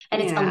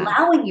And it's Yeah.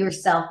 allowing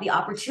yourself the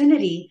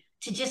opportunity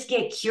to just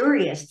get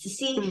curious, to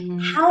see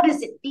Mhm. how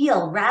does it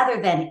feel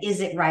rather than is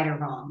it right or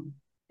wrong.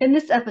 In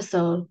this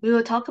episode, we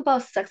will talk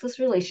about sexless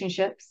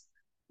relationships,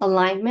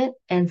 alignment,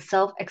 and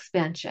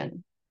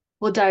self-expansion.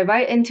 We'll dive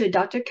right into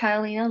Dr.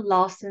 Catalina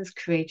Lawson's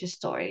courageous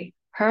story,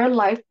 her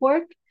life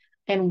work,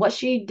 and what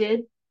she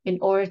did in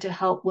order to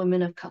help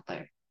women of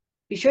color.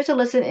 Be sure to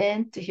listen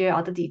in to hear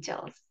all the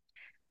details.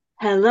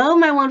 Hello,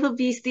 my wonderful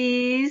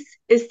beasties.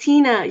 It's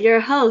Tina, your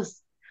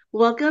host.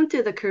 Welcome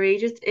to the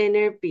Courageous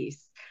Inner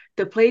Beast,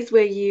 the place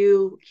where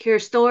you hear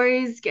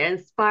stories, get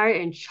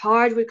inspired, and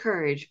charged with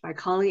courage by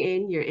calling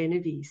in your inner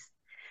beast.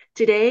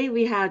 Today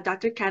we have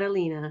Dr.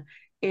 Catalina.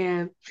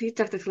 And please,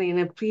 Dr.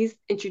 Catalina, please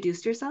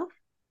introduce yourself.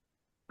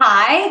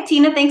 Hi,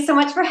 Tina. Thanks so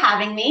much for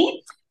having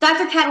me.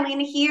 Dr.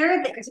 Catalina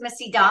here, the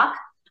Intimacy Doc.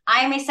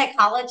 I am a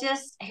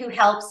psychologist who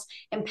helps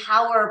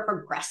empower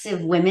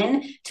progressive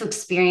women to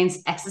experience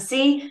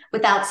ecstasy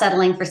without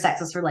settling for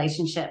sexless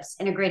relationships,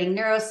 integrating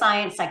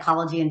neuroscience,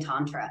 psychology, and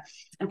Tantra.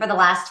 And for the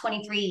last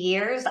 23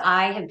 years,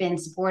 I have been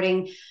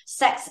supporting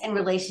sex and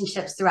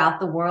relationships throughout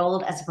the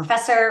world as a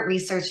professor,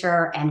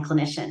 researcher, and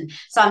clinician.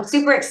 So I'm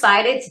super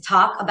excited to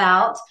talk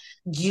about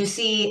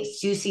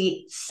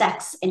juicy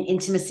sex and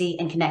intimacy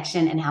and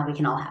connection and how we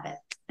can all have it.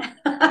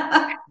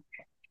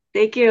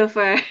 Thank you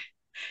for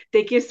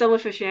thank you so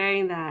much for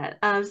sharing that.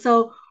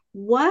 So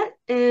what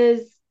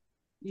is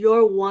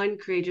your one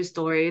courageous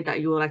story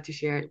that you would like to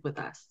share with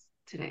us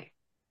today?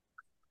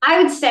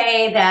 I would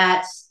say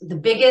that the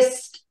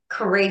biggest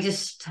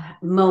courageous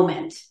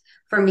moment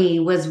for me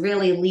was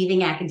really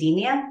leaving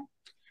academia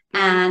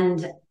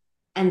Mhm.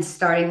 and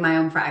starting my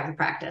own private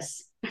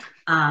practice.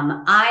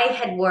 I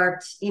had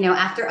worked,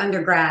 after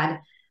undergrad,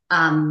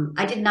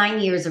 I did 9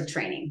 years of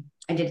training.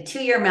 I did a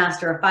 2 year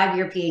master, a 5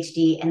 year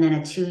PhD, and then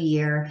a 2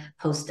 year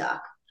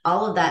postdoc.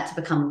 All of that to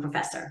become a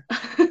professor.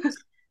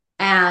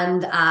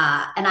 And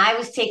I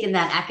was taking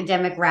that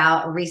academic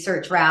route, a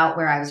research route,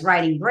 where I was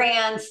writing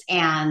grants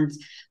and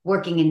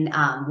working in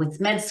with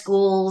med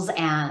schools,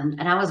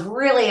 and I was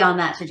really on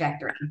that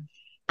trajectory.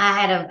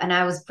 And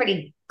I was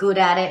pretty good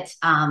at it.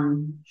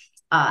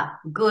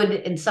 Good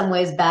in some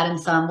ways, bad in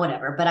some,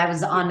 whatever. But I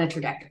was Yeah. on a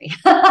trajectory,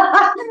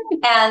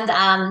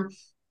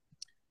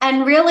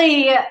 and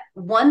really,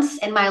 once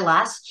in my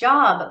last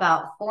job,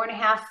 about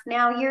 4.5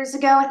 now years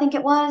ago, I think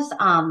it was.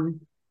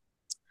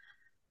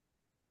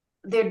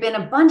 There'd been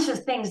a bunch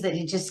of things that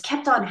had just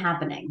kept on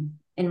happening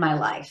in my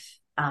life,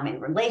 in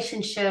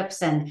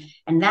relationships, and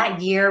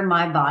that year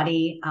my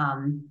body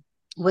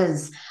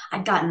was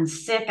I'd gotten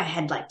sick. I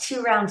had like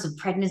 2 rounds of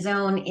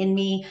prednisone in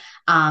me.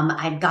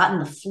 I'd gotten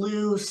the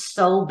flu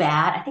so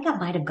bad. I think I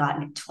might have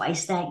gotten it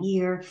twice that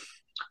year.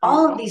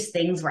 All of Really? these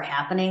things were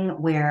happening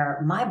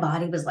where my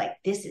body was like,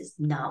 this is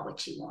not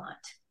what you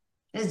want.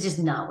 This is just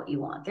not what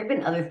you want. There have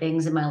been other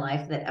things in my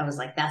life that I was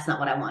like, that's not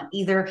what I want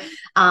either.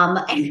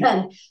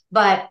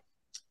 But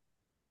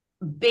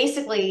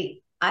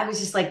basically I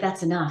was just like,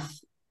 that's enough.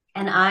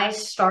 And I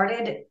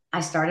started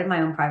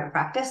my own private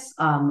practice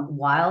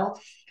while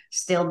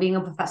still being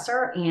a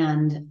professor,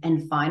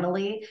 and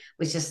finally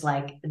was just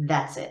like,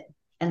 that's it.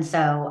 And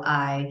so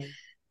I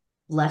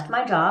left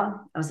my job.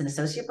 I was an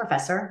associate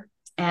professor,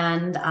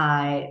 and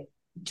I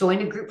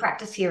joined a group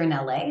practice here in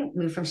LA,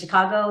 moved from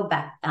Chicago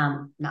back,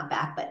 not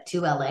back, but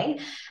to LA.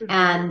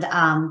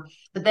 Mhm.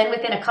 But then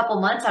within a couple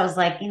months, I was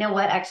like, you know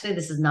what? Actually,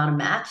 this is not a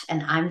match,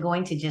 and I'm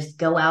going to just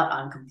go out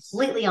on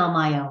completely on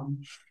my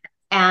own.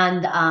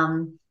 And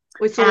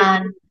Wait,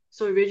 and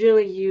so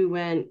originally you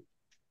went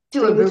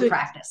so do you a moved group to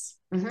practice.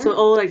 so Mhm.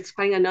 oh like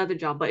finding another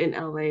job but in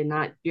LA,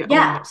 not your own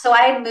Yeah. job. So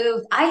I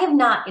moved. I have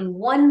not in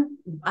one,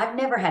 I've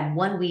never had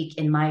 1 week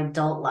in my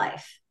adult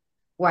life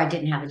where I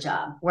didn't have a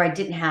job, where I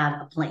didn't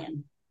have a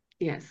plan.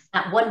 Yes.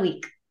 Not 1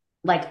 week.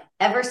 Like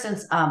ever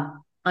since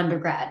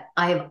undergrad,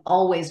 I have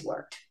always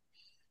worked.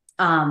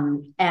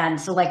 And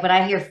so like when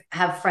I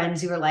have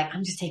friends who are like,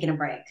 I'm just taking a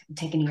break, I'm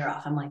taking a year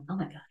off. I'm like, oh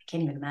my God, I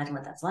can't even imagine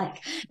what that's like,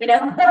 you know?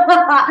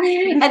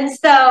 And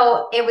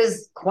so it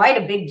was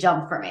quite a big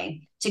jump for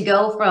me to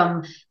go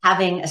from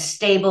having a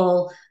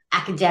stable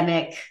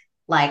academic,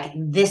 like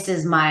this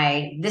is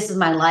my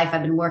life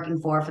I've been working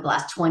for the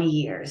last 20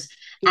 years.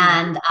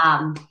 Yeah.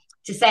 And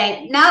to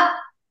say, nope,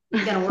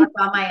 I'm gonna work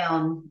on my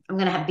own. I'm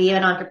gonna be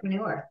an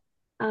entrepreneur.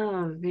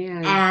 Oh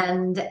man.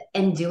 And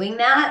in doing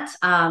that,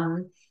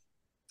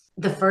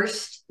 the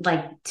first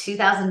like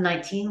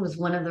 2019 was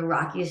one of the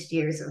rockiest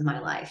years of my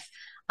life.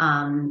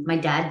 My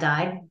dad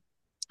died.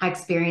 I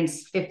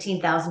experienced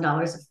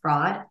 $15,000 of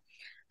fraud,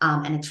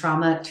 and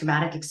a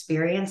traumatic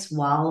experience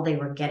while they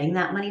were getting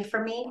that money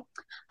from me.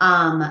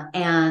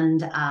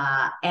 And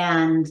I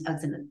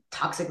was in a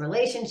toxic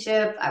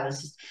relationship. I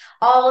was just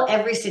all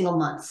every single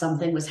month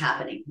something was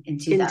happening in In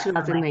 2000. I'm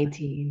like,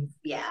 2019.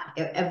 yeah,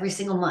 every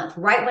single month.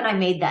 Right when I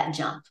made that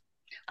jump,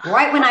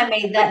 right when I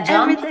made Like that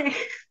jump, everything.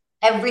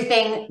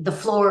 everything, the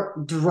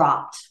floor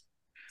dropped.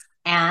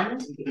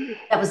 And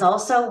that was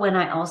also when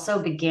I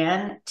also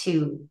began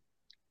to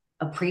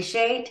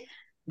appreciate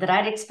that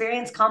I'd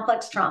experienced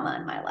complex trauma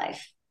in my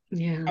life.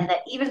 Yeah. And that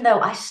even though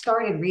I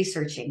started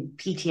researching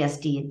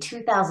PTSD in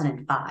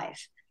 2005,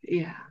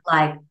 Yeah.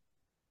 like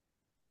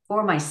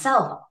for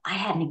myself, I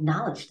hadn't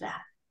acknowledged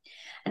that.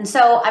 And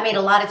so I made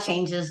a lot of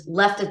changes,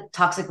 left a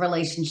toxic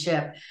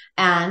relationship,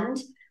 and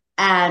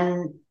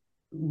and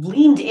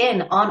leaned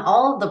in on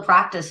all of the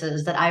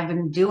practices that I've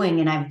been doing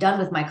and I've done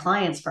with my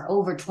clients for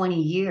over 20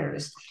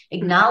 years, Mhm.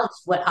 acknowledged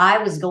what I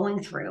was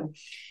going through,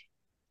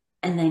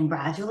 and then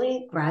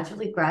gradually,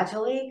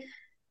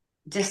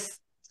 just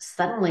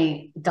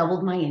suddenly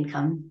doubled my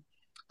income.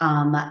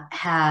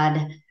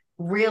 Had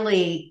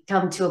really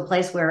come to a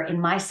place where in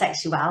my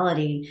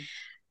sexuality,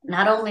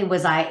 not only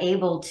was I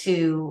able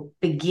to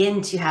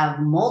begin to have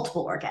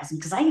multiple orgasms,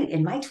 because I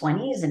in my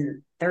 20s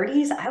and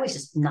 30s, I was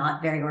just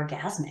not very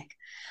orgasmic.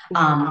 Yeah.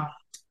 Um,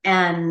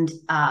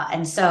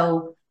 and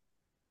so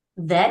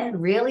then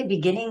really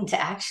beginning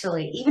to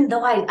actually, even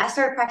though I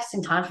started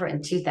practicing tantra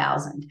in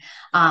 2000,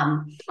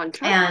 um,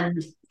 Tantra?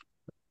 and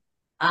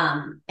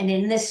and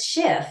in this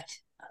shift,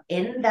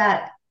 in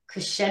that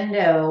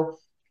crescendo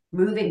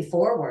moving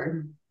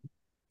forward,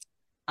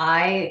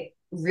 I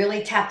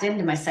really tapped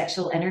into my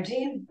sexual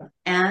energy.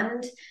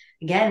 And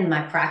again,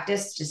 my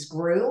practice just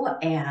grew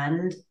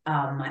and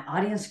my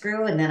audience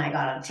grew. And then I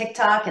got on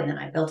TikTok and then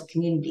I built a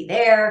community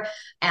there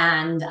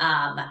and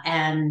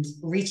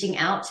reaching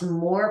out to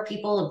more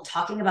people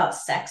talking about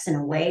sex in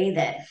a way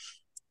that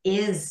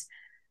is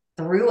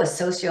through a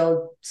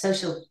social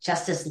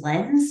justice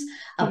lens,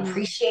 Mhm.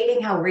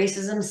 appreciating how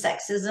racism,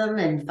 sexism,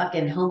 and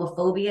fucking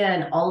homophobia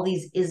and all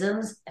these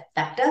isms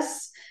affect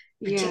us,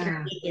 Yeah.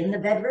 particularly in the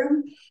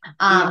bedroom. Yeah.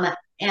 Um,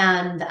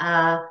 and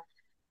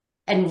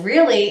and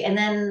really, and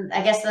then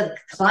I guess the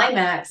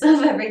climax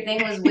of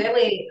everything was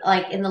really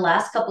like in the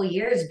last couple of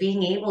years,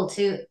 being able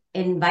to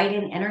invite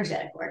in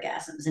energetic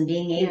orgasms and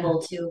being Yeah.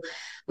 able to,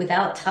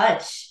 without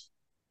touch,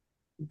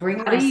 bring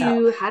How do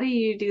myself.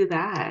 you do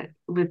that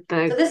with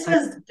So the this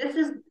like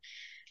was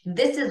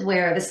this is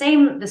where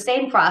the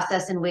same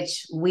process in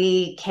which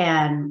we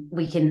can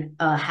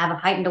have a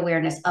heightened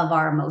awareness of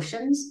our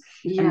emotions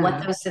and what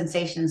yeah. those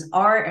sensations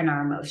are in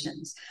our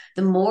emotions.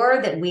 The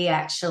more that we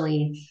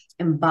actually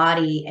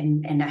embody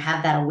and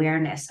have that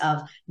awareness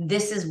of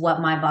this is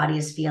what my body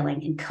is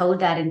feeling and code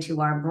that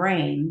into our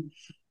brain,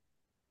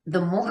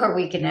 the more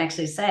we can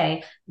actually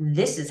say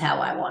this is how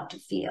I want to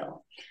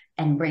feel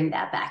and bring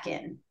that back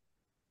in.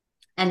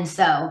 And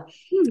so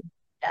Hmm.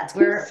 that's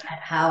where Yes.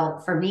 how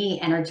for me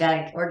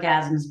energetic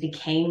orgasms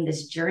became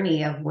this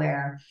journey of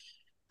where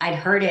I'd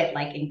heard it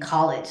like in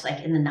college, like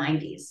in the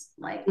 90s,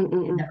 like in the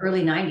Mm-mm-mm.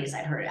 early 90s.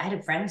 I'd heard it. I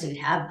had friends who'd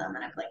have them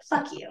and I'd be like,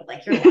 fuck you,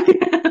 like you're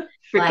lying,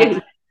 like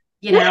Freaking.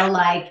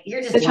 like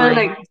you're just They're trying to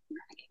lying, like.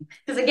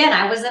 because again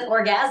I wasn't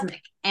orgasmic.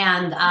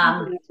 and Oh,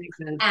 um that makes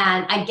sense.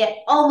 and I get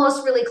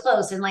almost really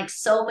close, and like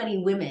so many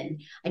women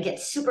I get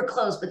super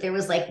close, but there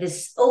was like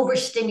this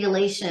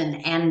overstimulation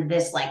and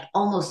this like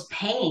almost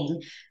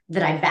pain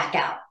that I back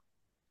out.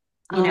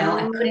 I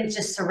couldn't Um.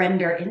 just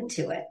surrender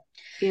into it.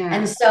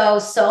 And Yeah.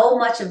 so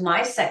much of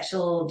my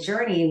sexual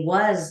journey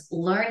was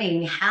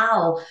learning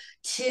how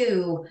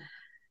to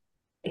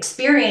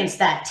experience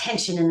that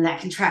tension and that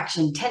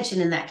contraction.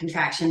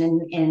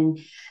 And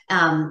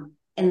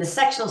in the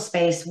sexual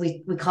space,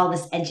 we call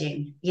this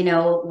edging,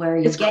 where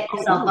you It's get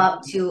yourself oh.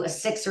 up to a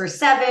 6 or a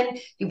 7,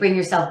 you bring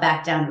yourself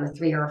back down to a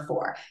 3 or a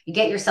 4. You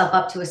get yourself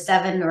up to a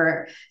 7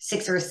 or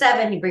 6 or a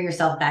 7, you bring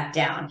yourself back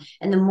down.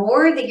 And the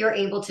more that you're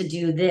able to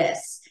do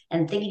this,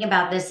 and thinking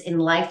about this in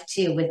life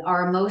too, with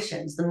our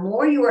emotions, the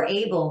more you are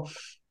able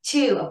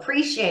to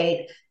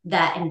appreciate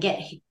that and get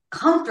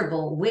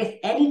comfortable with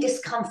any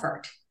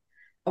discomfort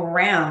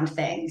around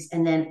things,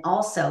 and then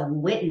also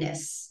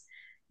witness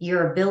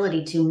your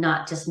ability to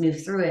not just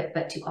move through it,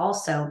 but to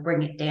also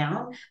bring it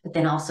down, but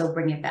then also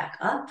bring it back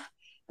up.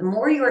 The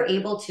more you are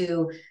able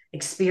to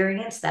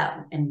experience that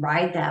and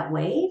ride that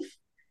wave,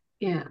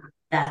 Yeah.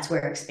 that's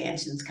where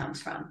expansions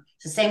comes from.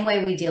 It's the same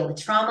way we deal with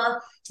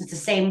trauma. It's the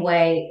same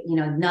way,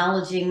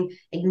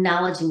 acknowledging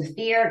the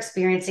fear,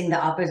 experiencing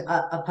the opposite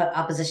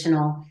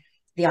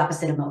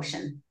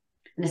emotion.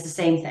 And it's the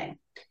same thing.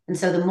 And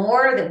so the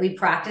more that we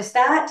practice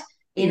that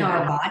in our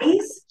Yeah.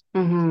 bodies,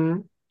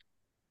 Mm-hmm.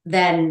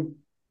 then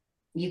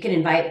you can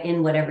invite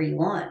in whatever you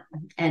want.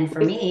 And for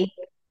me,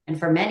 and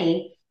for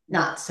many,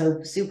 not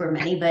so super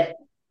many, but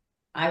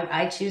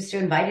I choose to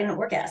invite in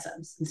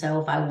orgasms. And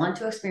so if I want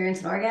to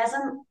experience an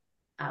orgasm,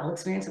 I'll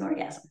experience an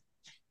orgasm.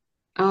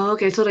 Oh,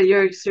 okay. So like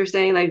you're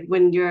saying like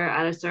when you're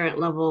at a certain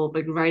level,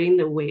 like riding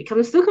the wave. 'Cause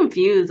I'm still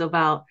confused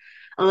about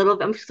a little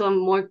bit. I'm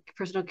more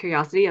personal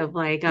curiosity of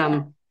like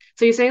Yeah.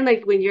 So you're saying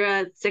like when you're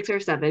at 6 or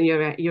 7,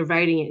 you're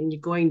riding it and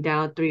you're going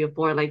down 3 or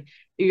 4, like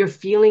you're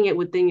feeling it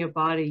within your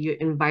body, you're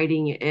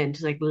inviting it in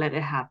to like let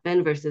it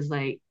happen versus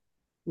like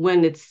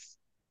when it's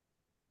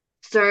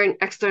certain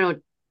external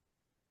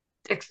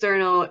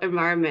external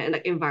environment,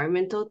 like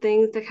environmental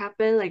things that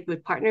happen, like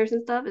with partners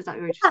and stuff. Is that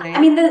what you're I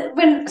saying? mean,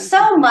 when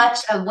so much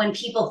of when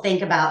people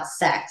think about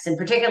sex and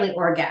particularly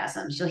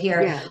orgasms, you'll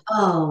hear, Yeah,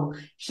 "Oh,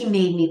 he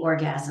made me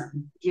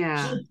orgasm.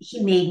 yeah,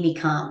 He made me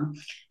come."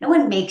 No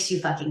one makes you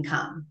fucking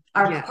come.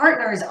 Our yeah,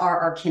 partners are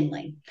our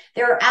kindling.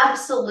 There are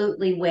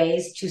absolutely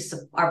ways to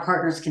our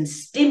partners can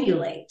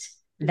stimulate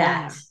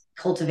that yeah.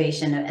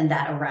 cultivation and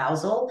that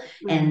arousal,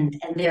 Mm-hmm. and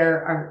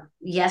there are,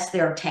 yes,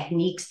 there are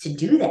techniques to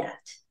do that.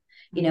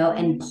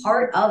 And Mm-hmm.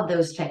 part of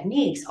those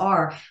techniques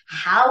are,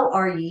 how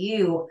are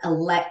you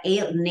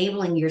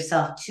enabling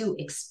yourself to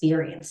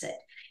experience it?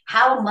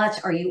 How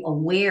much are you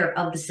aware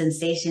of the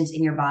sensations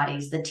in your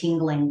bodies, the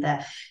tingling,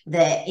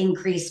 the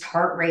increased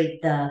heart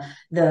rate,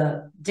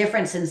 the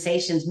different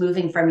sensations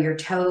moving from your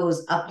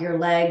toes up your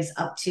legs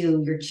up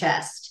to your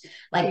chest?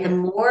 Like, the Yeah,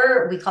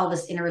 more, we call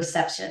this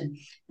interoception,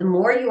 the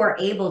more you are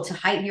able to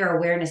heighten your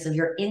awareness of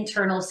your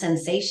internal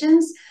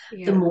sensations, the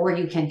yeah. more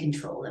you can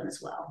control them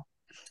as well.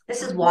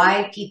 This is Um,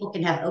 why people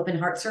can have open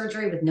heart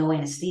surgery with no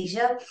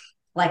anesthesia.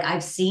 Like,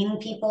 I've seen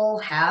people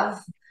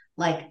have,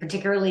 like,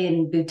 particularly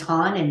in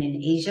Bhutan and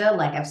in Asia,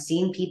 like, I've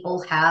seen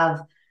people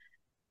have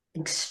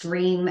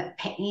extreme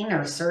pain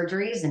or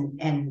surgeries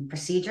and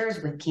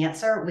procedures with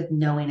cancer with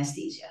no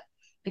anesthesia.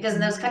 Because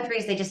in those mm,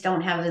 countries, they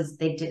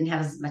didn't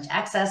have as much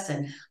access.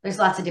 And there's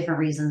lots of different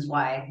reasons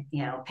why,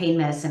 pain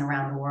medicine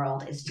around the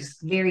world is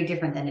just very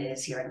different than it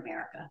is here in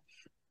America,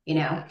 you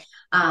know? yeah.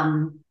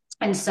 Um,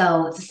 and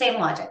so it's the same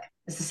logic.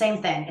 It's the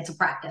same thing. It's a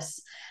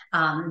practice.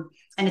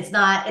 And it's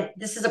not,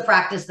 this is a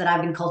practice that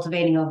I've been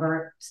cultivating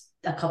over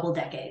a couple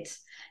decades,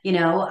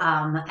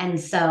 and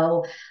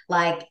so,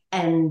 like,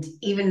 and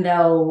even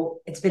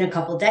though it's been a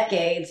couple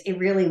decades, it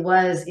really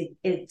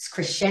it's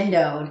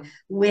crescendoed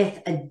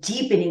with a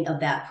deepening of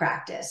that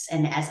practice.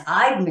 And as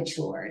I've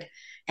matured,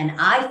 and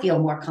I feel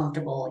more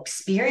comfortable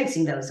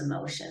experiencing those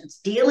emotions,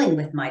 dealing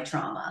with my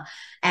trauma,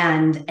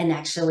 and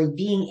actually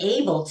being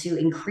able to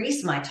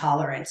increase my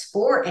tolerance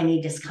for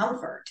any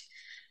discomfort.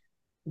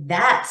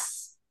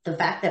 That's the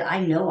fact that I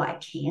know I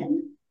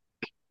can,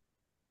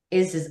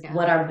 is Yeah.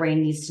 what our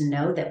brain needs to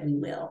know that we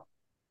will.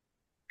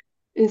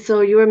 And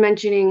so you were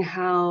mentioning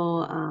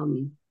how,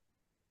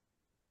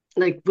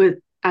 like with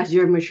as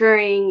you're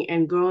maturing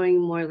and growing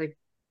more, like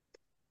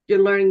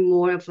you're learning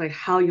more of like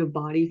how your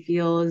body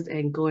feels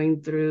and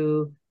going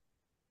through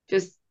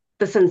just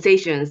the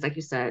sensations, like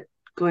you said,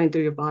 going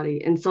through your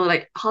body. And so,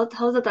 like, how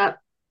does that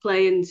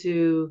play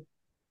into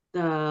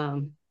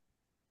the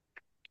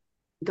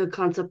the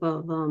concept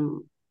of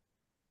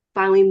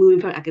finally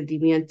moving from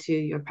academia to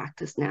your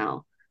practice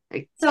now?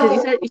 Like, because So,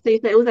 you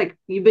said it was like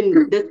you've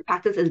been this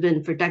practice has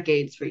been for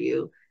decades for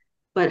you,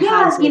 but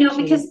how yes, did it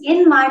change? because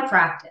in my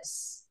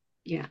practice,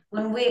 Yeah.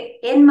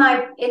 in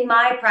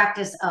my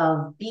practice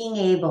of being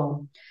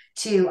able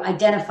to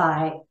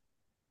identify,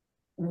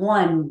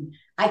 one,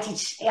 I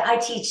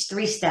teach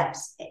three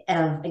steps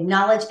of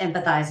acknowledge,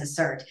 empathize,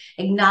 assert.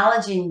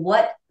 Acknowledging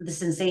what the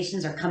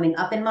sensations are coming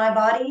up in my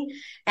body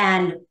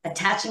and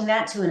attaching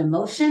that to an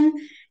emotion,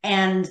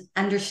 and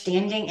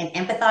understanding and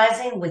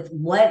empathizing with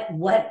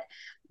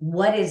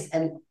what is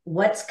and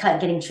what's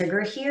getting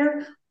triggered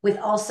here, with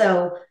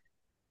also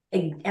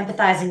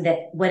empathizing that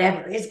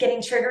whatever is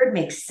getting triggered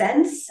makes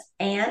sense,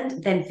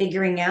 and then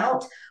figuring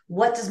out,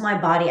 what does my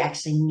body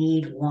actually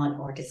need, want,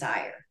 or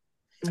desire.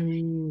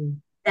 Mm,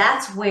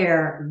 That's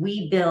where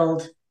we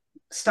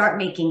start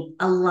making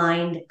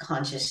aligned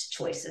conscious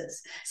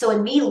choices. So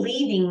in me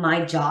leaving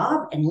my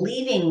job and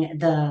leaving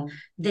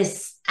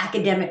this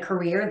academic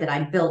career that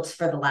I built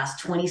for the last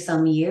 20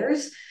 some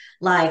years,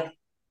 like,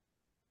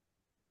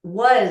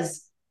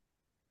 was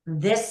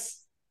this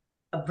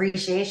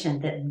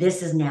appreciation that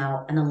this is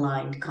now an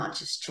aligned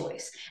conscious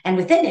choice. And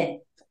within it,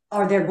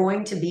 are there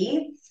going to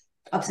be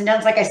ups and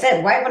downs? Like I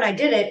said, right when I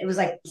did it, it was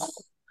like,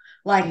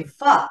 yeah.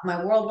 fuck,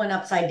 my world went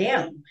upside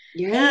down. And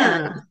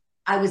Yeah.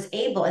 I was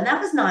able, and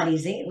that was not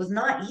easy. It was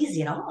not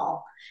easy at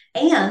all.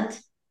 And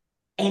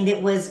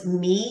it was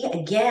me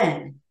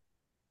again,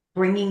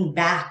 leaning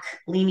back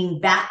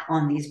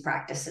on these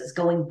practices,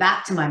 going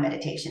back to my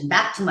meditation,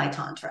 back to my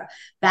tantra,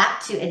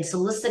 back to, and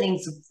soliciting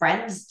some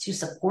friends to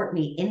support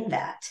me in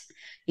that,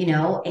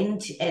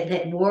 into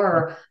that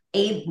were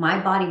my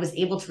body was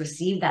able to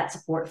receive that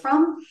support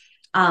from,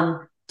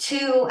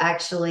 to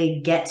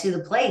actually get to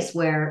the place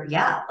where,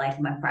 yeah, like,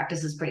 my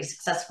practice is pretty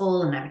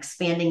successful, and I'm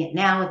expanding it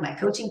now with my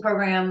coaching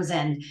programs,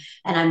 and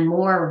I'm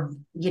more,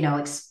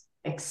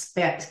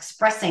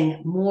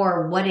 expressing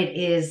more what it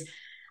is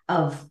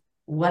of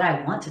what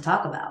I want to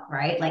talk about,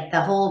 right? Like,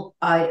 the whole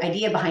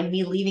idea behind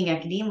me leaving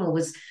academia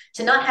was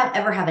to not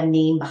ever have a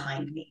name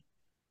behind me.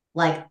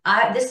 Like,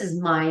 this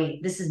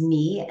is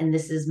me, and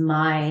this is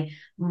my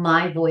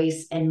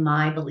voice and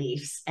my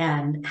beliefs,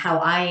 and how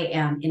I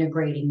am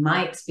integrating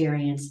my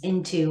experience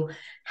into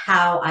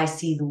how I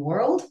see the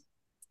world,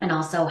 and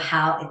also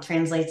how it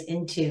translates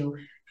into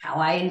how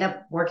I end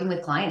up working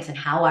with clients and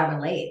how I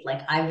relate.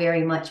 Like, I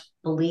very much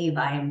believe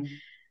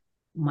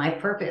my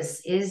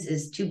purpose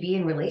is to be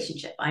in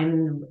relationship. I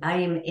am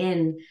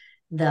in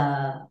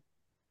the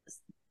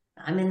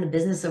I'm in the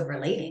business of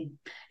relating,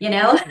 you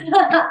know?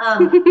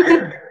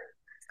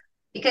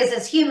 Because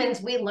as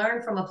humans, we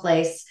learn from a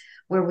place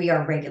where we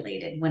are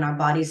regulated, when our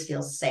bodies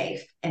feel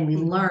safe, and we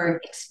learn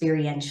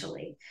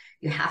experientially.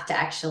 You have to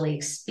actually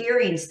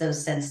experience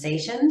those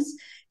sensations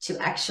to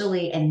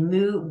actually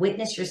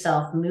witness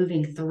yourself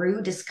moving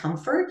through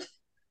discomfort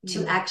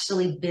to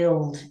actually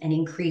build and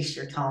increase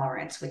your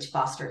tolerance, which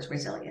fosters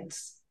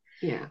resilience.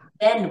 Yeah.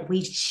 Then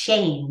we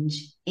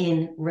change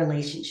in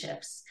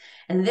relationships.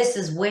 And this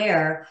is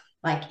where,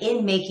 like,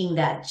 in making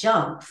that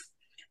jump,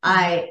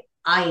 I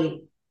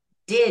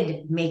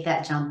did make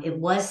that jump. It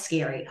was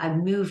scary. I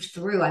moved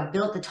through, I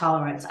built the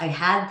tolerance.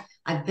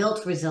 I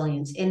built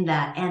resilience in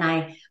that. And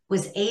I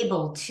was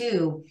able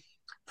to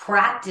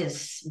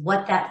practice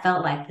what that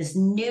felt like, these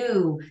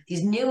new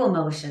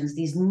emotions,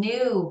 these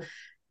new,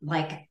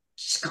 like,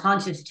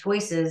 conscious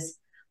choices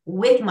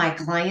with my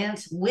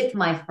clients, with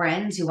my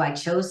friends who I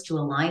chose to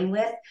align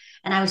with.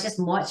 And I was just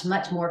much,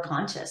 much more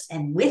conscious.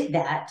 And with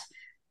that,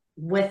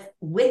 with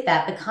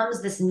that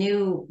becomes this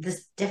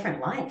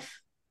different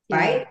life,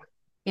 right?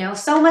 You know,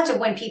 so much of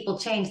when people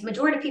change, the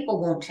majority of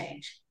people won't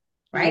change,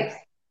 right? Yes.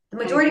 The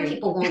majority of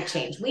people won't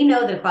change. We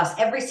know that across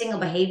every single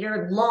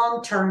behavior,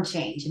 long-term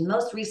change, and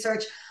most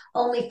research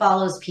only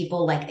follows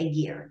people like a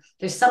year.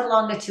 There's some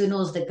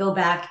longitudinals that go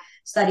back,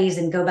 studies,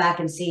 and go back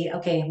and see,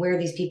 okay, where are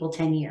these people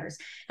 10 years?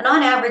 And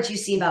on average, you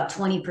see about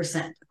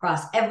 20%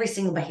 across every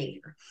single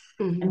behavior.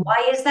 And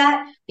why is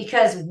that?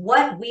 Because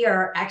what we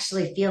are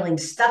actually feeling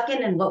stuck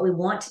in and what we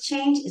want to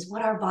change is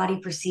what our body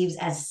perceives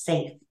as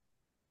safe.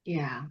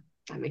 Yeah,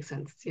 that makes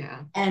sense.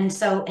 Yeah. And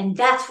so, and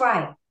that's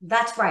right.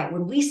 That's right.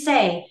 When we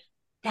say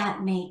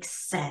that makes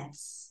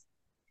sense,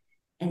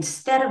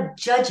 instead of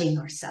judging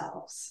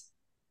ourselves,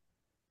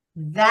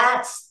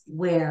 that's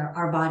where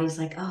our body's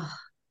like, oh,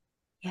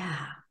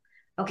 yeah,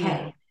 okay.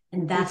 Yeah.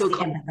 And that's the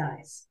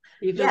empathize.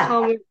 You feel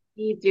calm,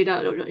 you're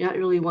not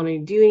really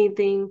wanting to do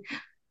anything.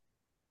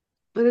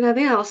 But then I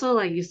think also,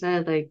 like you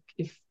said, like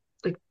if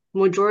like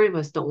majority of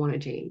us don't want to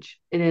change,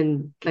 and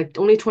then like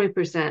only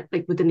 20%,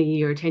 like within a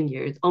year or 10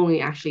 years,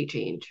 only actually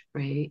change,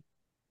 right?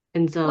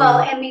 And so, well,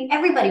 I mean,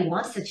 everybody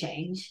wants to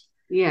change.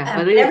 Yeah,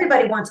 but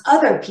everybody wants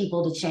other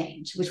people to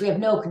change, which we have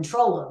no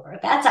control over.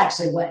 That's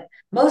actually what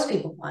most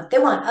people want. They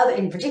want other,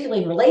 and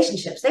particularly in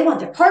relationships, they want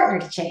their partner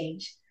to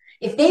change.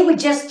 If they would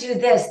just do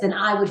this, then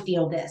I would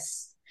feel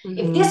this.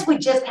 If this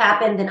would just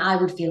happen, then I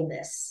would feel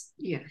this.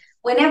 Yeah.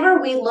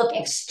 Whenever we look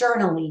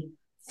externally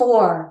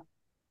for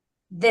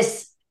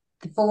this,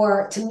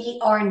 to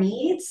meet our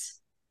needs,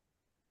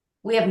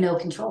 we have no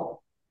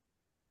control.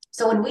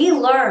 So when we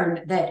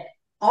learn that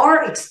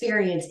our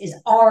experience is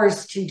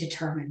ours to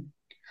determine,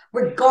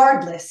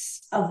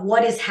 regardless of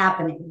what is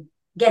happening.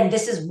 Again,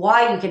 this is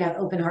why you can have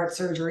open heart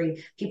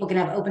surgery. People can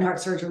have open heart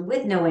surgery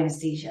with no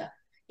anesthesia.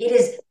 It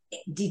is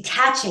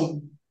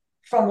detaching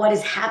from what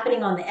is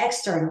happening on the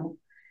external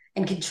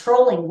and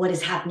controlling what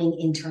is happening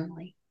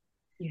internally.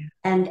 Yeah.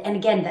 And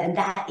again,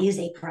 that is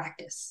a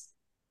practice.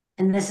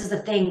 And this is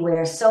the thing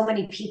where so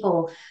many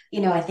people,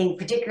 you know, I think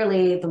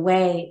particularly the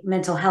way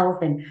mental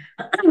health and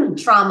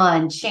trauma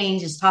and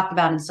change is talked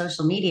about in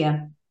social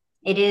media,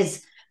 it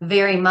is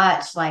very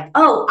much like,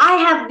 oh, I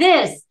have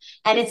this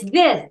and it's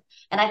this.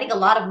 And I think a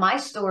lot of my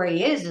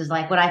story is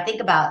like what I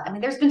think about. I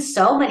mean, there's been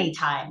so many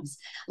times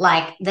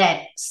like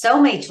that,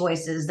 so many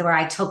choices where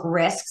I took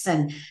risks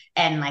and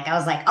like, I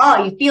was like,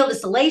 oh, you feel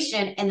this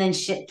elation and then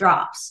shit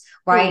drops,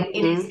 right?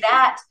 It is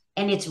that,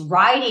 and it's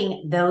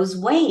riding those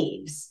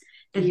waves.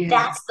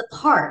 That's the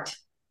part,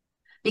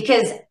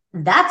 because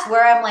that's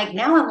where I'm like,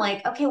 now I'm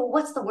like, okay, well,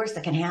 what's the worst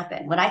that can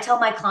happen? What I tell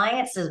my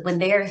clients is when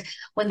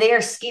they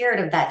are scared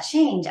of that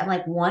change, I'm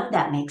like, one,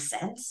 that makes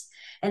sense.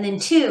 And then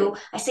two,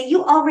 I say,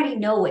 you already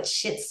know what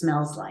shit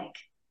smells like.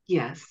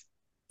 Yes.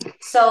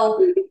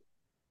 So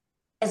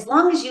as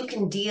long as you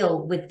can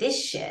deal with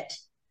this shit,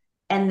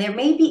 and it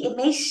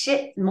may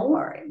shit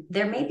more,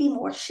 there may be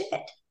more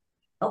shit.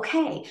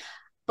 Okay.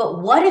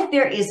 But what if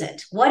there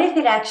isn't? What if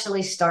it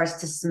actually starts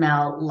to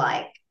smell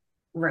like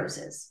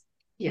roses?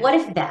 Yes. What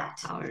if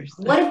that?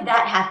 What if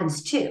that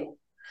happens too?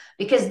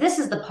 Because this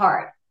is the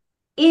part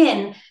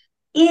in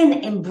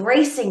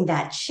embracing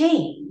that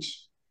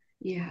change,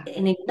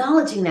 and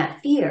acknowledging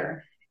that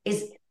fear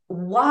is,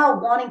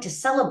 while wanting to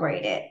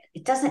celebrate it,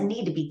 it doesn't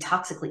need to be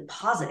toxically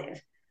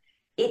positive.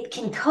 It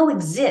can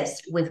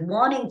coexist with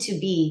wanting to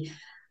be,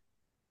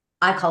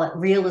 I call it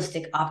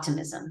realistic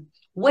optimism,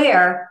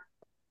 where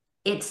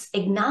it's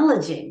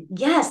acknowledging,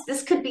 yes,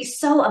 this could be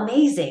so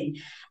amazing,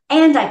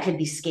 and I could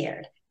be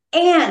scared,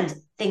 and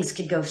things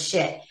could go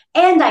shit,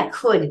 and I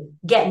could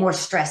get more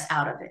stress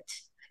out of it.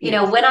 You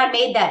know, when I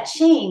made that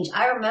change,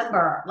 I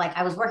remember like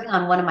I was working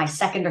on one of my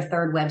second or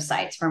third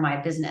websites for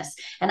my business.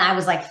 And I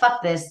was like,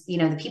 fuck this. You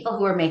know, the people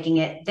who are making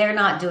it, they're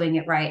not doing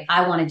it right.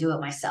 I want to do it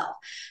myself.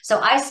 So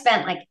I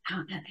spent like, I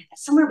don't know,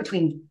 somewhere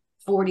between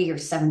 40 or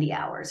 70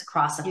 hours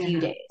across a few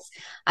days.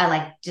 I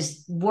like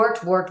just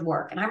worked.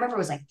 And I remember it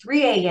was like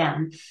 3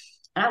 a.m.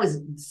 and I was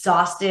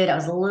exhausted. I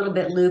was a little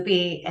bit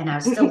loopy and I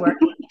was still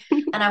working.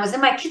 And I was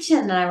in my kitchen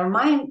and I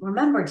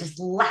remember just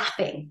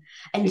laughing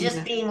and just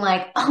Yeah. being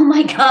like, oh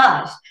my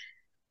gosh,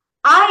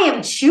 I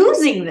am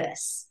choosing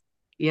this.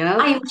 I Yep.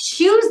 am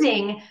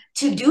choosing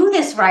to do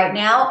this right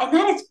now. And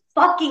that is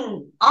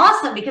fucking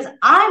awesome because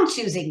I'm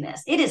choosing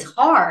this. It is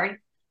hard.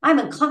 I'm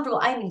uncomfortable.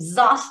 I'm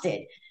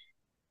exhausted.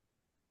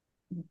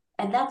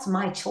 And that's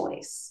my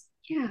choice.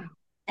 Yeah.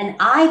 And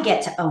I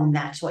get to own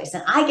that choice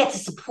and I get to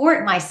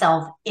support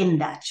myself in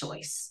that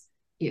choice.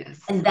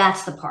 Yes. And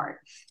that's the part.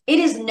 It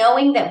is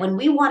knowing that when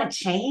we want to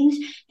change,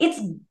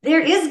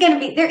 there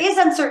is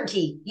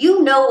uncertainty.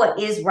 You know what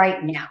is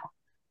right now.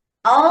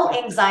 All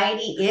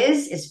anxiety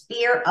is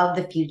fear of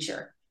the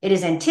future. It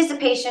is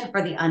anticipation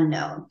for the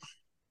unknown.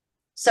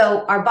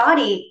 So our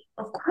body,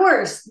 of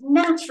course,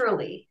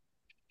 naturally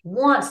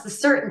wants the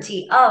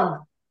certainty of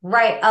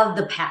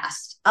the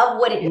past, of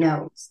what it Yeah.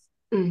 knows.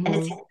 And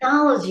it's Mm-hmm.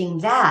 acknowledging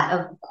that,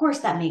 of course,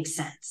 that makes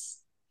sense.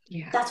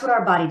 Yeah. That's what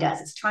our body does.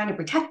 It's trying to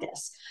protect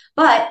us.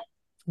 But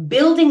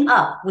building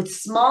up with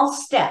small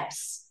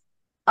steps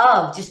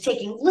of just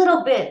taking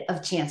little bit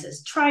of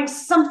chances, trying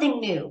something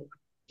new,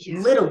 Yeah.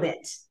 little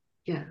bit,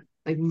 Yeah.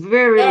 Like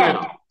very and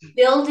little.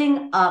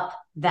 building up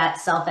that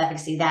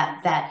self-efficacy,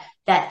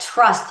 that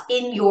trust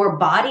in your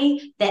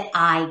body that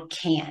I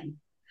can.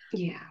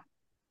 Yeah.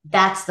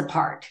 That's the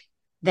part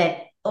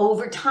that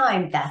over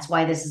time, that's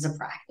why this is a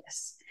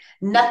practice.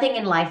 Nothing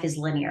in life is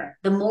linear.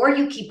 The more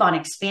you keep on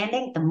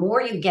expanding, the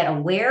more you get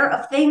aware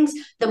of things,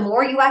 the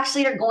more you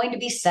actually are going to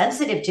be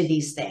sensitive to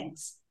these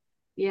things.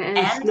 Yeah, and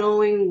it's And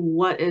knowing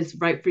what is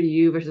right for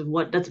you versus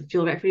what doesn't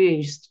feel right for you, and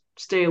you just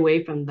stay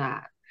away from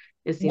that.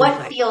 It seems what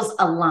like. feels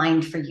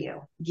aligned for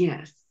you?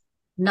 Yes.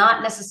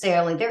 Not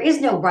necessarily. There is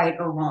no right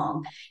or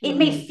wrong. It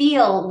may Mm-hmm.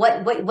 feel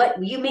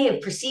what you may have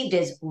perceived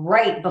as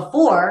right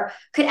before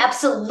could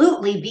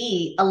absolutely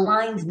be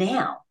aligned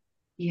now.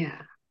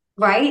 Yeah.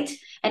 Right?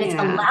 And it's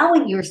Yeah.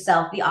 allowing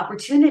yourself the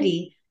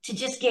opportunity to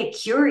just get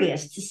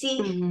curious to see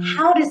Mm-hmm.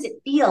 how does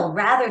it feel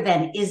rather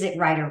than is it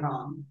right or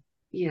wrong.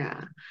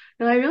 Yeah.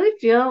 And I really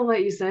feel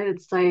what you said.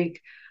 It's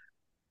like,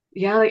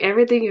 yeah, like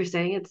everything you're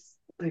saying, it's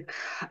like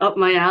up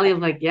my alley of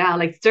like, yeah,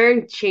 like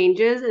certain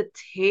changes, it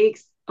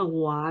takes a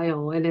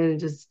while. And then it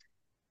just,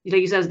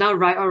 like you said, it's not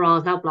right or wrong,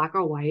 it's not black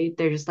or white.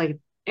 They're just like,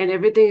 and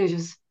everything is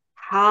just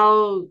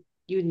how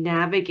you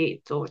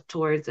navigate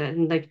towards it.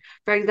 And like,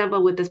 for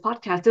example, with this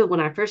podcast, too, when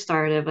I first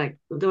started, like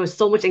there was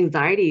so much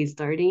anxiety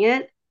starting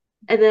it.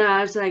 And then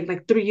I was like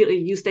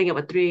you staying up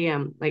at 3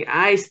 a.m. Like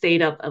I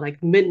stayed up at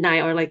like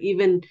midnight or like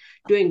even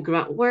doing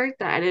grunt work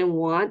that I didn't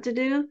want to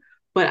do.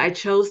 But I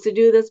chose to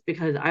do this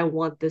because I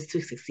want this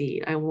to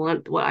succeed. I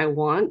want what I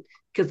want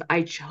because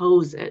I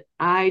chose it.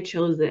 I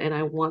chose it and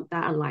I want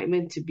that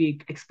alignment to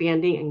be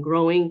expanding and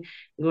growing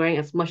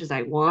as much as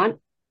I want.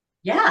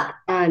 Yeah.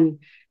 And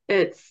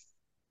it's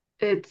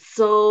it's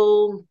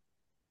so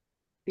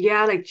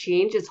yeah, like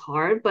change is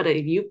hard, but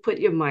if you put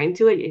your mind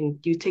to it and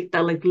you take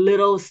that like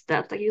little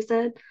steps, like you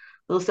said,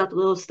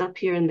 little step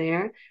here and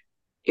there,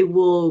 it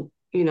will,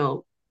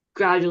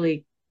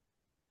 gradually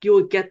you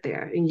will get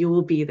there and you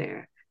will be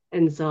there.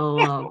 And so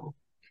Yeah.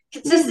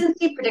 yeah,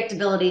 Consistency,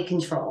 predictability,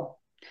 control.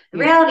 The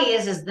yeah, reality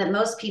is that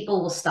most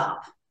people will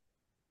stop.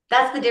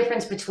 That's the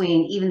difference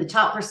between even the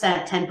top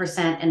percent,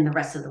 10%, and the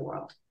rest of the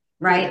world,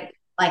 yeah, right?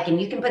 Like,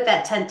 and you can put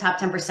that top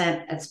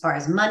 10% as far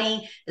as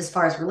money, as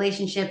far as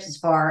relationships, as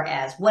far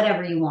as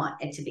whatever you want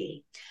it to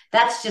be.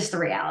 That's just the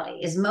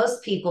reality is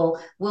most people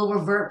will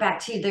revert back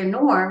to their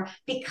norm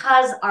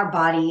because our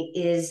body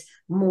is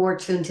more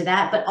tuned to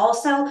that, but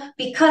also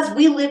because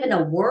we live in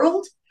a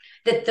world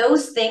that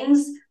those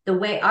things, the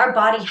way our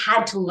body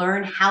had to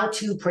learn how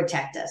to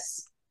protect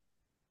us.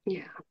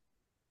 yeah,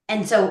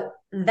 And so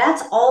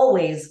that's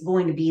always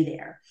going to be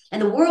there.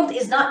 And the world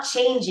is not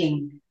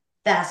changing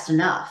fast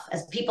enough.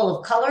 As people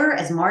of color,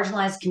 as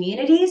marginalized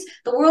communities,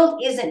 the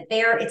world isn't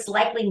fair. It's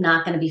likely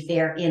not going to be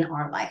fair in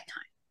our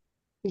lifetime.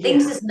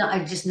 Things yeah.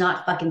 are just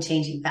not fucking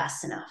changing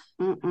fast enough.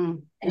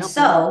 Mm-mm. And Nope.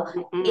 so it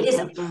Mm-mm. is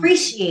Mm-mm.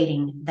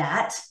 appreciating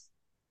that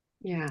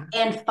Yeah.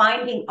 and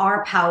finding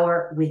our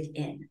power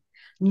within,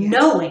 Yes.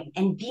 knowing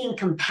and being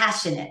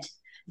compassionate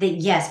that,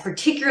 yes,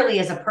 particularly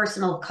as a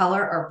person of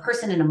color or a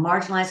person in a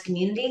marginalized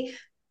community,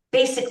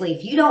 basically,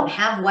 if you don't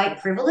have white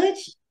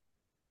privilege,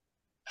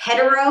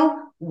 hetero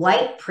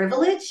white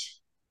privilege,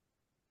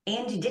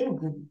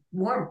 and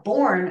weren't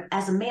born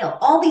as a male,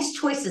 all these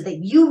choices that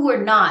you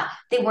were not,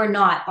 they were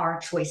not our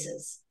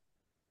choices.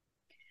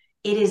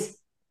 It is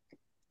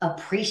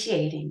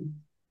appreciating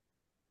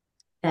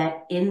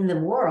that in the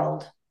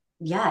world,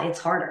 yeah, it's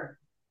harder.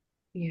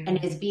 Yeah.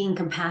 And it's being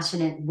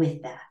compassionate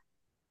with that,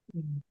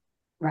 Mm.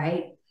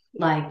 right?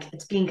 Yeah. Like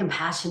it's being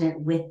compassionate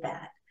with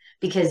that.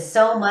 Because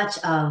so much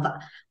of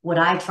what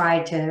I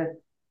try to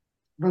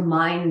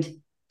remind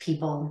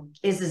people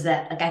is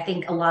that like I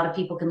think a lot of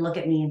people can look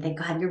at me and think,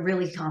 God, you're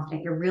really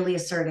confident, you're really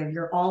assertive,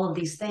 you're all of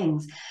these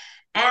things.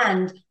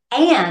 And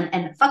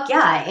fuck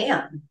yeah, I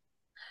am.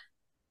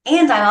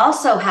 And I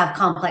also have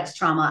complex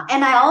trauma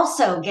and I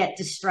also get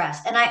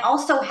distressed and I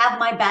also have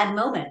my bad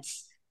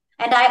moments.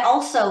 And I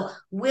also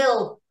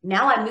will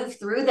Now I move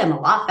through them a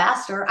lot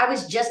faster. I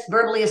was just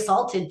verbally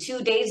assaulted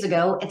 2 days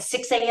ago at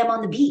 6 a.m.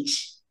 on the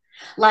beach.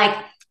 Like,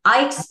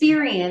 I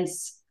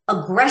experience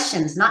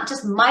aggressions, not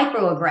just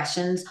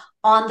microaggressions,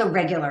 on the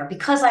regular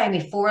because I am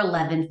a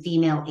 4'11"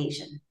 female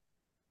Asian.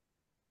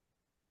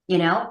 You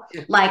know,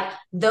 Yeah. like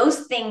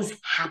those things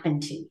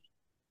happen to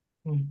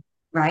me,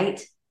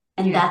 right?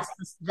 And Yeah.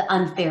 that's the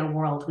unfair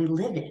world we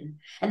live in.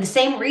 And the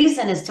same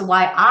reason as to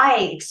why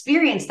I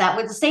experienced that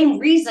were the same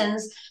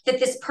reasons that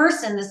this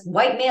person, this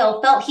white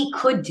male, felt he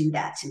could do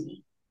that to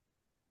me.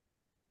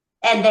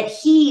 And that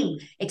he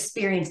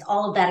experienced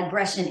all of that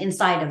aggression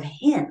inside of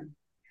him.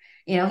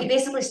 You know, he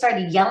basically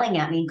started yelling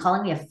at me and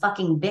calling me a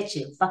fucking bitch,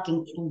 you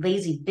fucking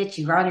lazy bitch,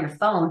 you're on your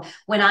phone.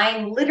 When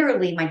I'm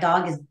literally, my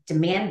dog is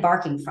demand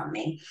barking from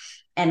me.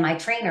 And my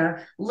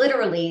trainer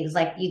literally is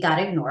like, you got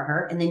to ignore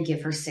her and then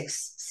give her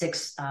six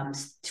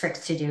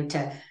tricks to do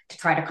to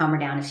try to calm her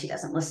down if she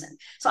doesn't listen.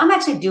 So I'm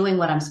actually doing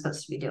what I'm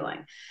supposed to be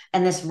doing.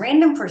 And this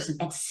random person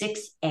at 6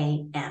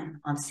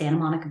 a.m. on Santa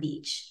Monica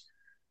Beach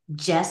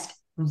just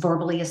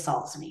verbally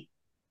assaults me.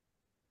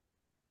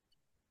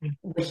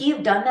 Would he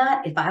have done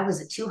that if I was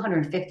a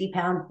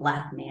 250-pound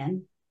Black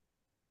man?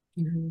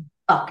 Mm-hmm.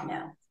 Fuck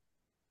no.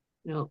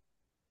 No,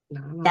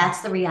 no.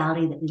 That's the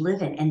reality that we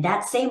live in. And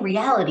that same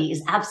reality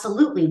is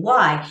absolutely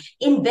why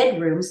in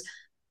bedrooms,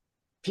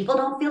 people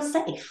don't feel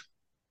safe.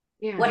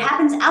 Yeah. What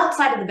happens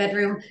outside of the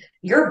bedroom,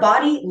 your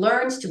body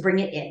learns to bring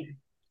it in.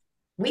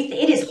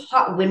 It is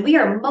hard when we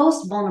are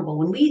most vulnerable,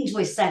 when we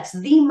enjoy sex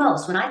the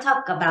most. When I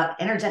talk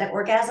about energetic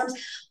orgasms,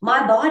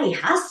 my body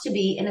has to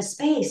be in a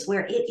space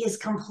where it is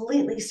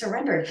completely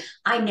surrendered.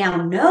 I now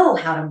know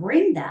how to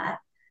bring that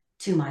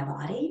to my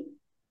body,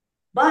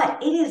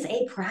 but it is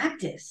a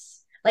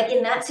practice. Like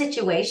in that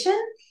situation,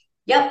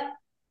 yep,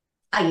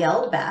 I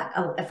yelled back.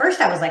 At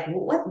first, I was like,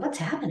 what's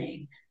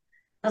happening?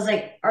 I was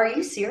like, are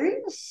you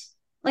serious?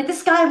 Like,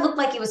 this guy looked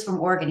like he was from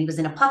Oregon. He was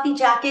in a puffy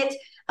jacket,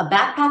 a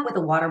backpack with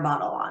a water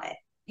bottle on it.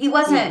 He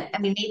wasn't, I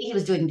mean, maybe he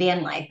was doing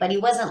van life, but he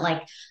wasn't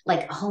like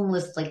a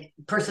homeless, like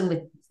person with,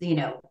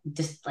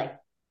 just like,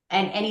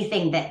 and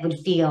anything that would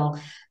feel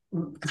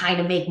kind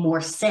of make more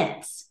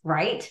sense,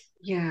 right?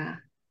 Yeah.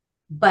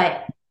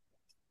 But,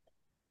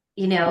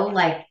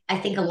 like, I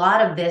think a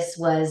lot of this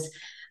was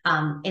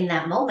in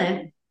that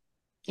moment,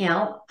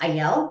 I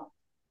yell,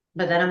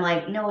 but then I'm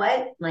like, you know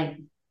what? Like,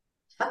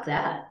 fuck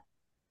that.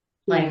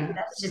 Like, Yeah.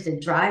 that's just a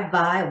drive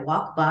by,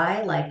 walk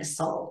by, like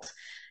assault.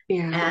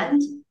 Yeah.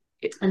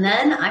 And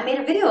then I made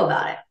a video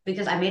about it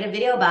because I made a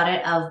video about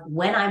it of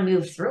when I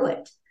moved through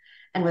it.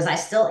 And was I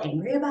still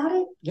angry about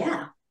it?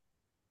 Yeah.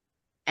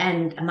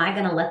 And am I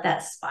going to let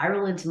that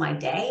spiral into my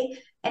day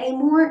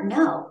anymore?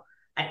 No.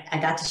 I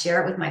got to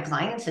share it with my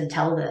clients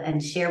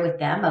and share with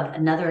them of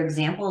another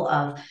example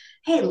of,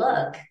 hey,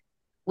 look,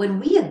 when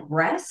we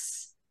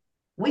aggress,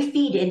 we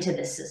feed into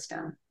this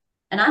system.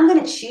 And I'm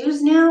going to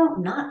choose now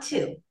not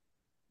to.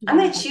 I'm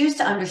going to choose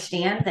to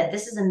understand that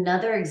this is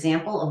another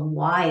example of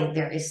why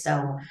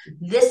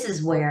this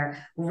is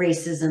where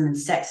racism and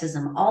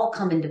sexism all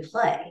come into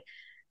play.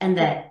 And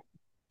that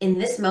in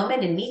this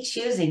moment, in me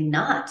choosing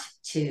not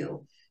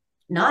to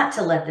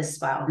let this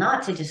spiral,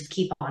 not to just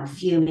keep on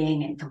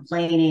fuming and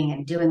complaining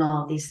and doing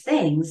all of these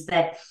things,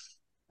 that,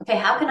 okay,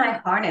 how can I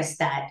harness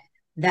that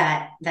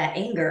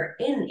anger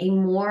in a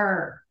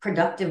more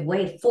productive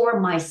way for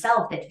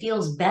myself that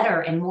feels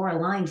better and more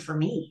aligned for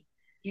me?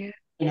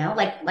 Yeah.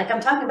 Like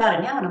I'm talking about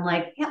it now and I'm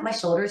like, yeah, my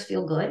shoulders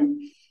feel good.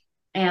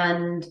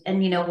 And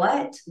you know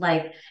what?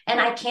 Like, and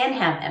I can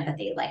have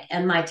empathy. Like,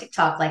 and my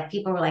TikTok, like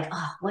people were like,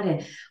 oh, what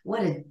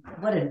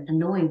an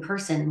annoying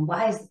person.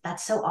 Why is that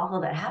so awful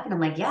that happened? I'm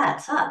like, yeah,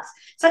 it sucks.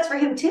 It sucks for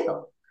him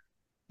too.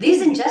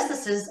 These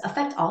injustices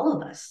affect all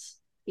of us.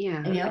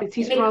 Yeah. It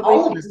He's makes probably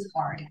all of us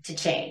hard to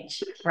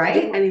change,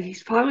 right? and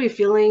he's probably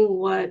feeling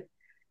what,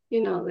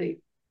 like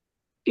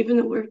even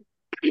though we're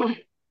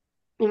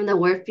even though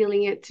we're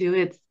feeling it too,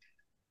 it's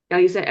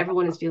like you said,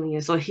 everyone is feeling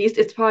it. So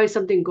it's probably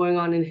something going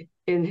on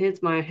in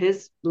his mind,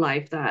 his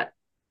life, that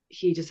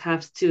he just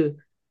has to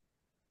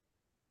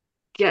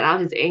get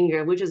out his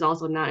anger, which is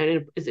also not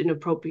is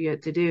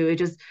inappropriate to do. It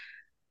just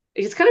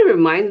kind of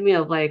reminds me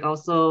of like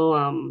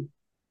also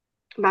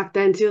back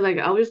then too, like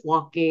I was just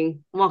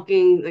walking,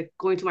 like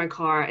going to my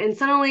car, and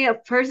suddenly a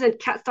person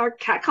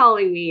start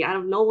catcalling me out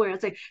of nowhere.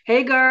 It's like,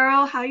 "Hey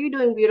girl, how you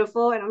doing,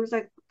 beautiful?" And I'm just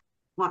like,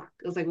 "What?"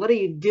 I was like, "What are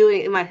you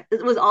doing?"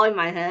 It was all in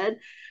my head,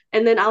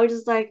 and then I was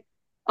just like,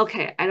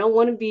 "Okay, I don't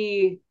want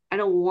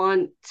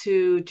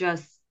to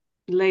just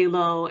lay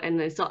low," and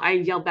then so I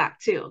yell back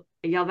too.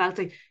 I yell back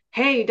like,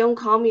 "Hey, don't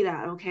call me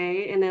that,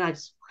 okay?" And then I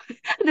just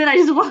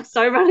walked,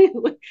 sorry running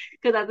away,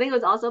 because I think it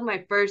was also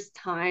my first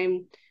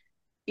time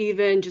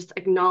even just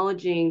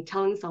acknowledging,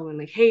 telling someone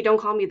like, "Hey, don't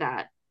call me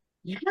that."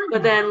 Yeah.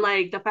 But then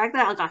like the fact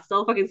that I got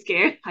so fucking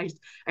scared, I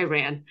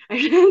ran. I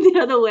ran the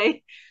other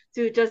way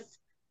to just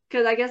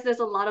because I guess there's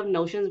a lot of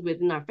notions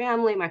within our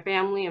family, my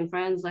family and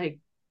friends, like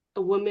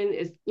a woman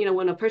is,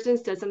 when a person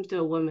says something to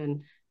a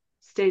woman,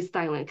 stay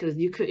silent because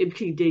it could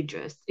be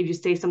dangerous. If you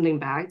say something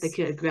back, they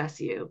could aggress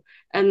you.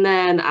 And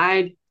then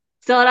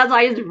so that's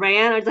why I just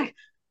ran. I was like,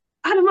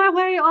 out of my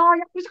way. Oh,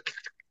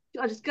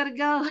 I just gotta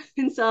go.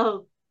 And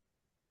so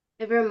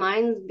it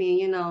reminds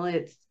me,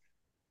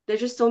 there's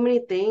just so many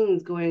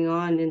things going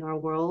on in our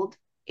world.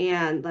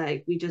 And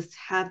like we just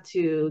have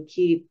to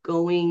keep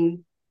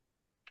going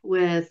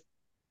with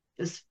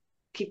just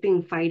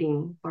keeping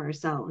fighting for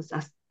ourselves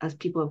as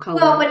people of Well,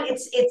 color. but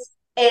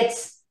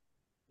it's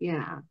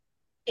Yeah.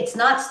 it's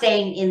not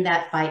staying in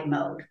that fight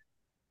mode.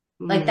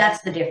 Like Mm,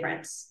 that's the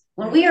difference.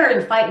 When yeah. we are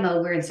in fight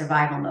mode, we're in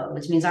survival mode,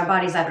 which means our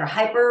body's either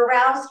hyper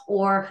aroused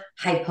or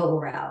hypo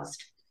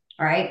aroused.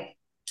 All right.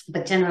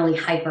 But generally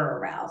hyper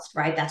aroused,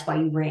 right? That's why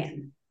you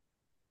ran.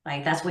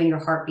 Like that's when your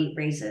heartbeat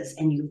raises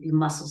and your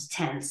muscles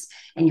tense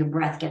and your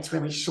breath gets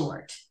really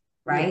short,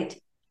 Yeah.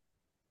 right?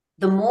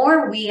 The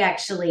more we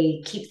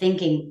actually keep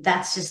thinking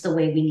that's just the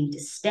way we need to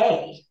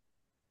stay,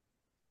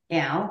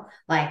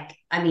 like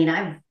I mean,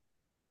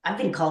 I've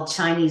been called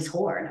Chinese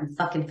whore and I'm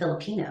fucking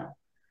Filipino.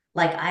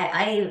 Like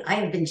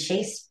I've been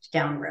chased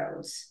down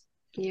roads.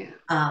 Yeah.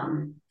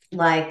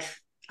 Like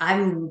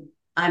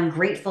I'm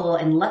grateful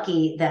and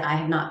lucky that I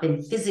have not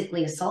been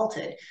physically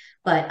assaulted,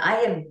 but I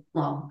have,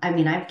 well, I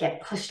mean, I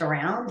get pushed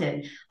around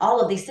and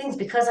all of these things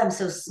because I'm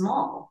so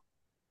small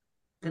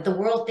that the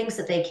world thinks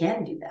that they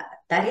can do that.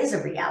 That is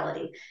a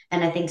reality.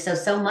 And I think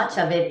so much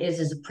of it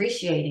is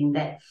appreciating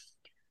that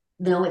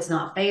no, it's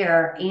not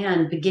fair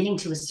and beginning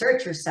to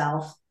assert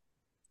yourself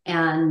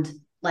and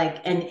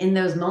and in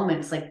those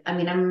moments, like I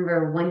mean, I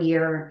remember one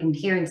year in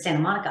here in Santa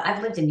Monica.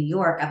 I've lived in New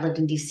York, I've lived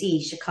in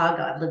DC,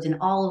 Chicago,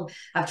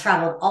 I've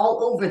traveled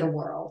all over the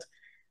world,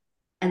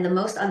 and the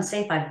most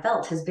unsafe I've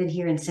felt has been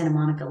here in Santa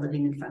Monica,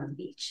 living in front of the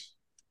beach.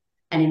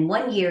 And in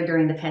one year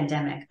during the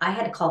pandemic, I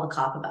had to call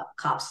the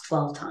cops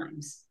 12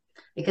 times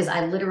because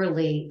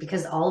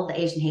because all of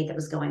the Asian hate that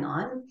was going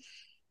on,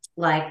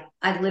 like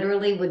I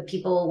literally would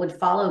people would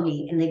follow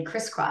me and they'd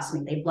crisscross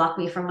me. They'd block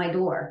me from my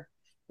door.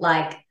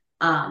 Like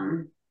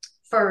um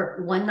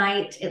for one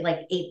night at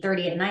like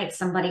 8:30 at night,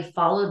 somebody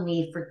followed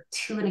me for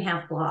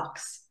 2.5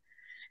 blocks.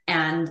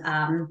 And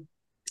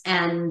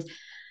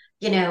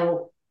you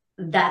know,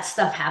 that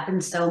stuff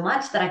happened so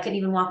much that I couldn't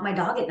even walk my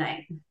dog at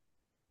night.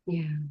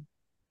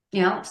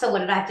 Yeah. So what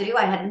did I have to do?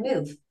 I had to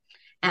move.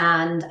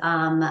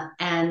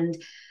 And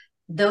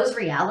those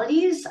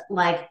realities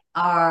like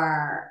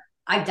are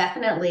I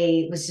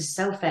definitely was just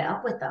so fed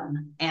up with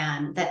them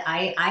and that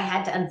I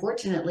had to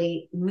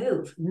unfortunately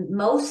move.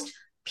 Most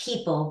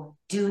people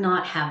do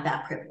not have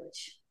that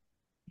privilege,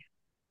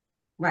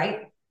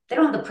 right? They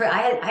don't have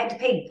I had to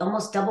pay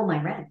almost double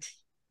my rent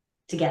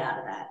to get out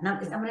of that. Now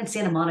I'm in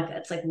Santa Monica.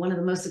 It's like one of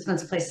the most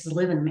expensive places to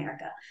live in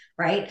America,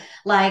 right?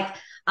 Like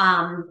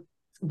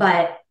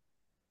but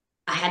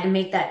I had to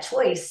make that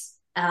choice.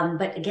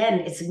 But again,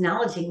 it's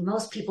acknowledging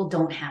most people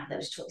don't have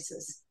those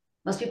choices.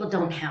 Most people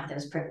don't Mm, have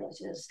those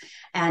privileges,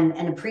 and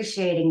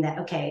appreciating that.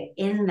 Okay,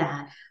 in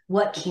that,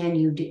 what can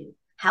you do?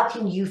 How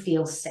can you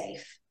feel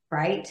safe?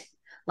 Right?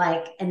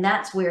 Like, and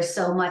that's where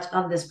so much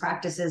of this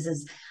practice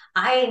is.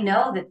 I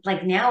know that,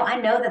 like now,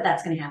 I know that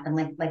that's going to happen.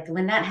 Like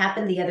when that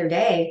happened the other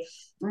day,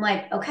 I'm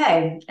like,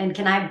 okay, and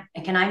can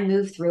I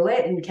move through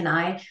it, and can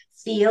I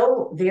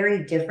feel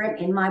very different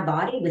in my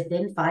body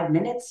within 5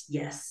 minutes?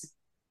 Yes,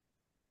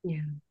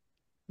 yeah.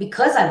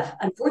 because I've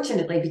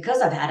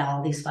had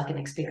all these fucking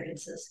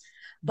experiences.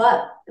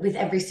 But with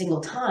every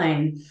single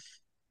time,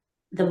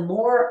 the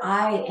more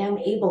I am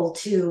able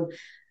to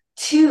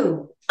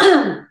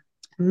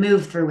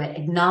move through it,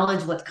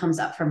 acknowledge what comes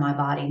up from my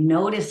body,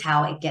 notice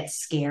how it gets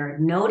scared,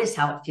 notice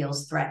how it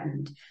feels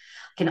threatened,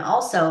 can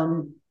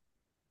also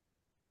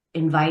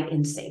invite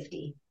in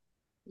safety.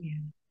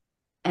 Yeah.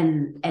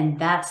 And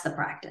that's the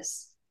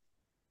practice.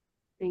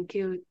 Thank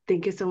you.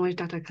 Thank you so much,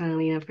 Dr.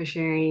 Catalina, for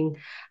sharing.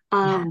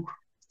 Yeah.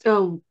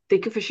 So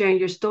thank you for sharing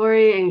your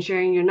story and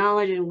sharing your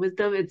knowledge and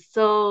wisdom. It's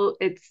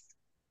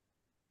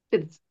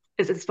it's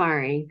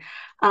inspiring.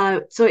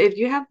 So if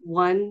you have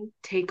one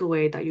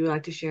takeaway that you would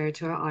like to share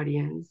to our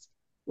audience,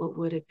 what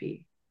would it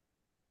be?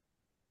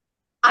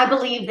 I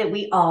believe that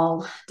we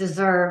all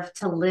deserve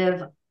to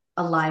live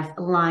a life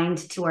aligned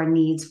to our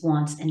needs,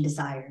 wants, and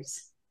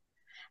desires.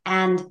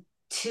 And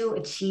to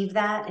achieve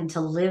that and to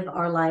live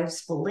our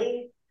lives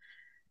fully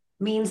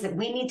means that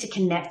we need to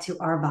connect to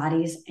our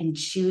bodies and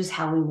choose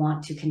how we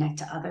want to connect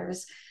to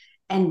others.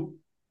 And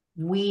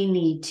we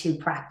need to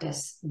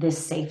practice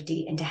this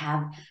safety and to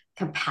have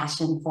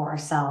compassion for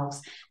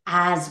ourselves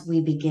as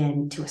we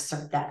begin to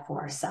assert that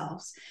for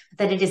ourselves,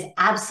 that it is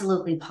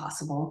absolutely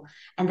possible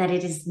and that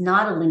it is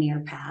not a linear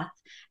path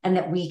and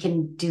that we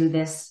can do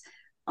this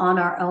on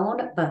our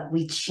own, but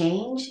we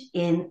change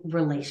in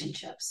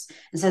relationships.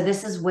 And so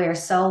this is where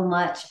so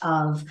much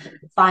of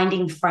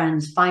finding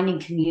friends, finding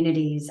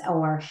communities,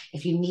 or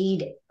if you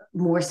need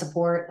more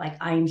support, like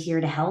I am here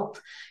to help.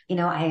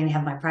 I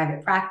have my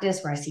private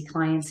practice where I see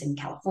clients in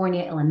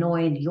California,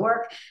 Illinois, and New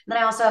York. And then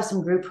I also have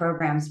some group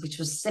programs which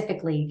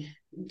specifically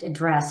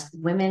address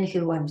women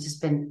who have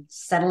just been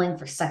settling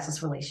for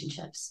sexless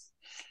relationships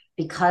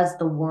because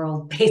the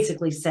world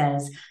basically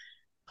says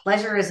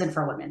pleasure isn't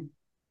for women.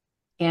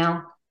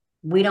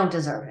 We don't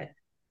deserve it.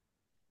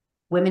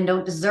 Women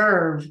don't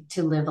deserve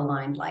to live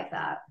aligned like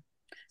that.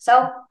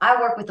 So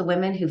I work with the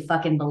women who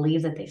fucking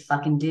believe that they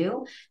fucking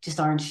do, just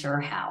aren't sure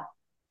how.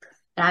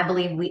 And I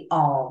believe we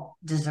all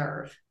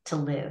deserve to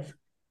live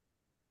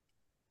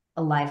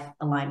a life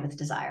aligned with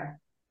desire.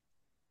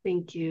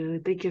 Thank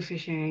you. Thank you for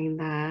sharing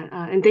that.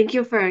 And thank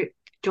you for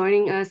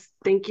joining us.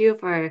 Thank you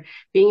for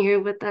being here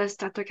with us,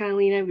 Dr.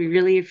 Catalina. We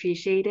really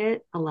appreciate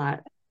it a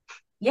lot.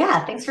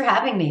 Yeah, thanks for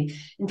having me.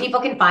 And people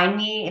can find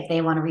me if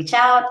they want to reach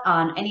out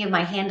on any of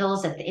my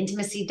handles at The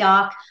Intimacy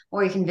Doc,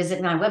 or you can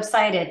visit my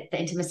website at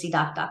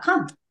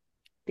theintimacydoc.com.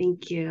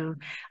 Thank you.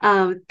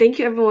 Thank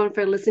you everyone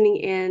for listening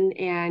in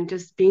and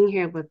just being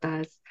here with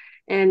us.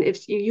 And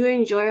if you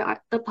enjoy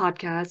the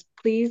podcast,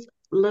 please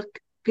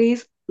look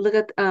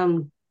at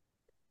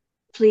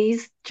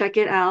please check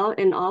it out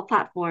in all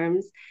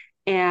platforms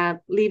and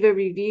leave a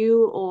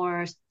review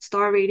or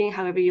star rating,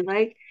 however you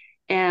like.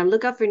 And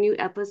look up for new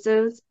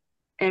episodes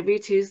every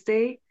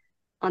Tuesday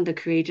on the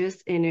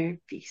Courageous Inner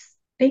Peace.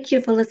 Thank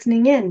you for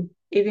listening in.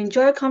 If you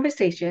enjoyed our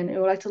conversation and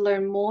would like to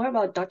learn more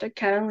about Dr.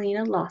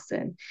 Catalina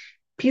Lawsin,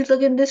 please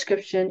look in the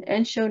description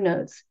and show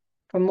notes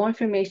for more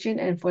information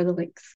and for the links.